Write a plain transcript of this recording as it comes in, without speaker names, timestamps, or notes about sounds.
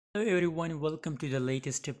Hello everyone, welcome to the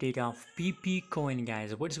latest update of PP coin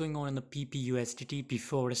guys. What's going on in the PP USDT?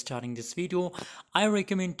 Before starting this video, I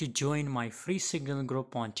recommend to join my free signal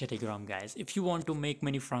group on Telegram guys. If you want to make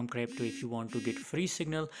money from crypto, if you want to get free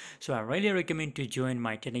signal, so I really recommend to join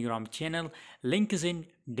my Telegram channel. Link is in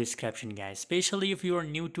description guys. Especially if you are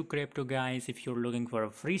new to crypto guys, if you're looking for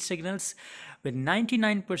free signals with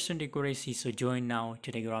 99% accuracy, so join now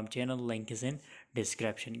Telegram channel. Link is in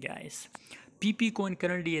description guys. PP coin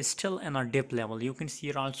currently is still in a dip level. You can see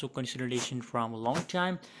here also consolidation from a long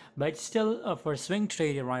time, but still for swing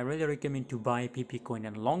trader, I really recommend to buy PP coin.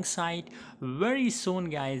 And alongside, very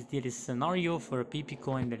soon, guys, there is scenario for PP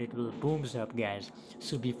coin that it will booms up, guys.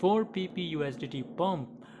 So before PP USDT pump,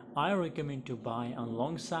 I recommend to buy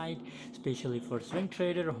alongside, especially for swing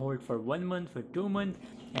trader. Hold for 1 month, for 2 months,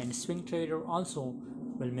 and swing trader also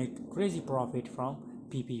will make crazy profit from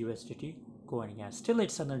PP USDT coin. Yeah, still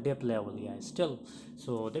it's on a dip level, yeah, still.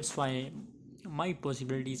 So that's why my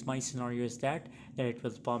possibilities, my scenario is that it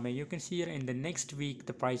will pump. You can see here in the next week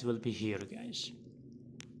the price will be here guys,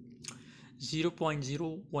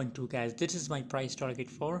 0.012 guys. This is my price target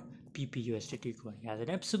for PP USDT coin guys, and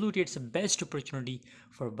absolutely it's the best opportunity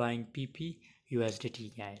for buying PP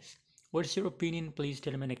USDT guys. What's your opinion? Please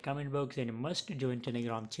tell me in the comment box, and you must join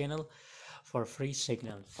Telegram channel for free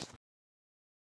signals.